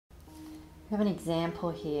We have an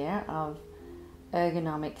example here of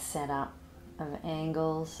ergonomic setup of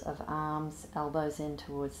angles of arms, elbows in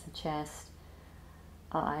towards the chest,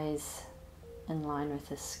 eyes in line with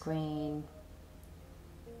the screen.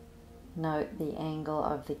 Note the angle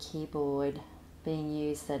of the keyboard being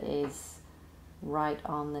used that is right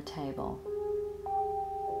on the table.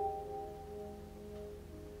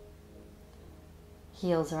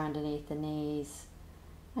 Heels are underneath the knees,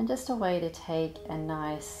 and just a way to take a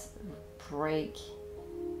nice break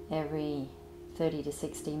every 30 to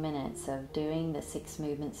 60 minutes of doing the 6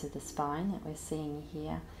 movements of the spine that we're seeing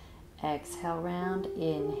here. Exhale round,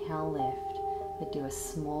 inhale lift. We do a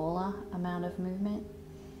smaller amount of movement,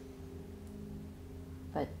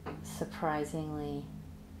 but surprisingly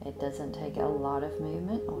it doesn't take a lot of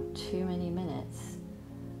movement or too many minutes.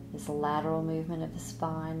 This lateral movement of the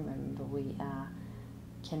spine, remember we are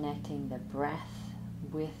connecting the breath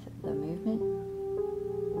with the movement.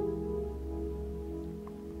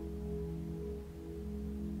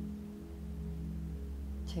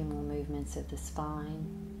 Two more movements of the spine.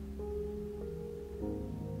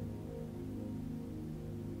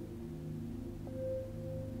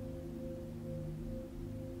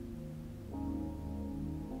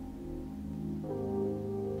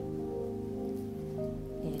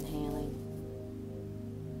 Inhaling,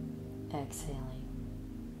 exhaling.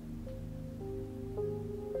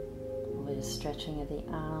 A little stretching of the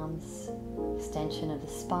arms, extension of the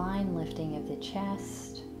spine, lifting of the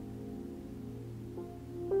chest.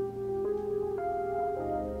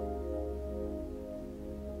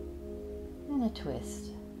 And a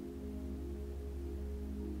twist.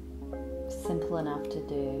 Simple enough to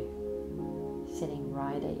do, sitting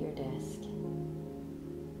right at your desk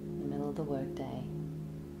in the middle of the workday.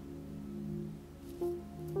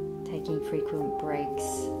 Taking frequent breaks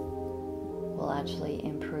will actually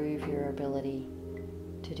improve your ability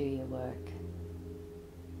to do your work.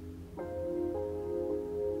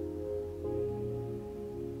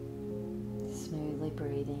 Smoothly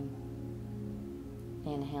breathing,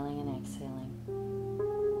 inhaling and exhaling.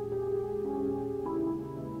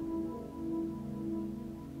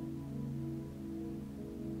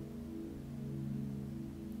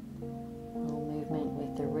 A little movement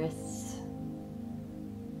with the wrists.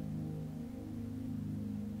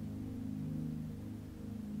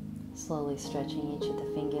 Slowly stretching each of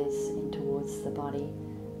the fingers in towards the body,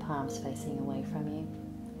 palms facing away from you.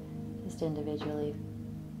 Just individually,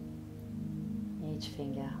 each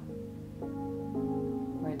finger,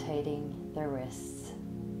 rotating the wrists.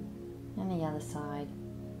 And the other side,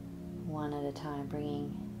 one at a time,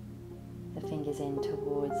 bringing the fingers in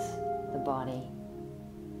towards the body,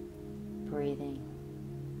 breathing.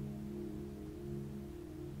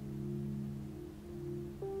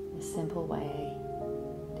 A simple way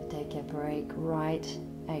to take a break right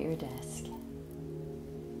at your desk.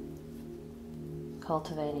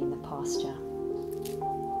 Cultivating the posture.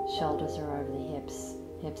 Shoulders are over the hips.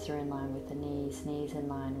 Hips are in line with the knees. Knees in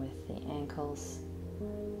line with the ankles.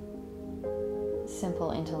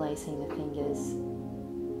 Simple interlacing the fingers.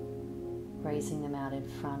 Raising them out in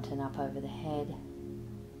front and up over the head.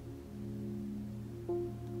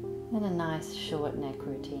 And a nice short neck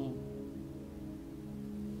routine.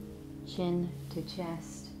 Chin to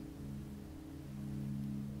chest.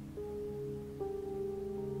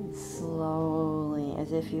 And slowly,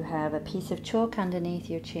 as if you have a piece of chalk underneath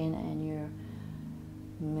your chin and you're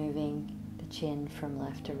moving the chin from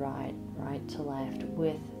left to right, right to left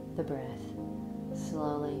with the breath.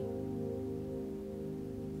 Slowly.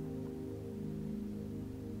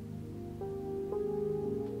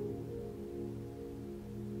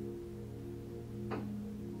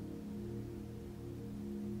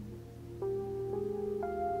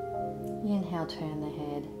 Inhale, turn the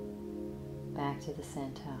head back to the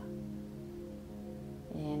center.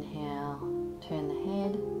 Inhale, turn the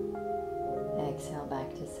head. Exhale,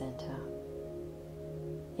 back to center.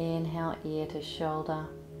 Inhale, ear to shoulder.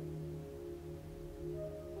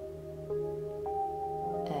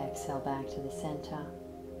 Exhale, back to the center.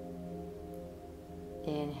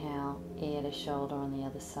 Inhale, ear to shoulder on the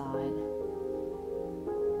other side.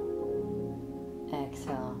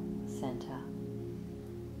 Exhale, center.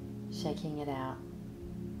 Shaking it out.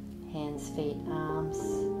 Hands, feet, arms,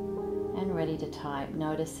 and ready to type.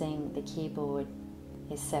 Noticing the keyboard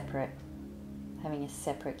is separate. Having a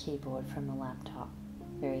separate keyboard from the laptop.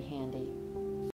 Very handy.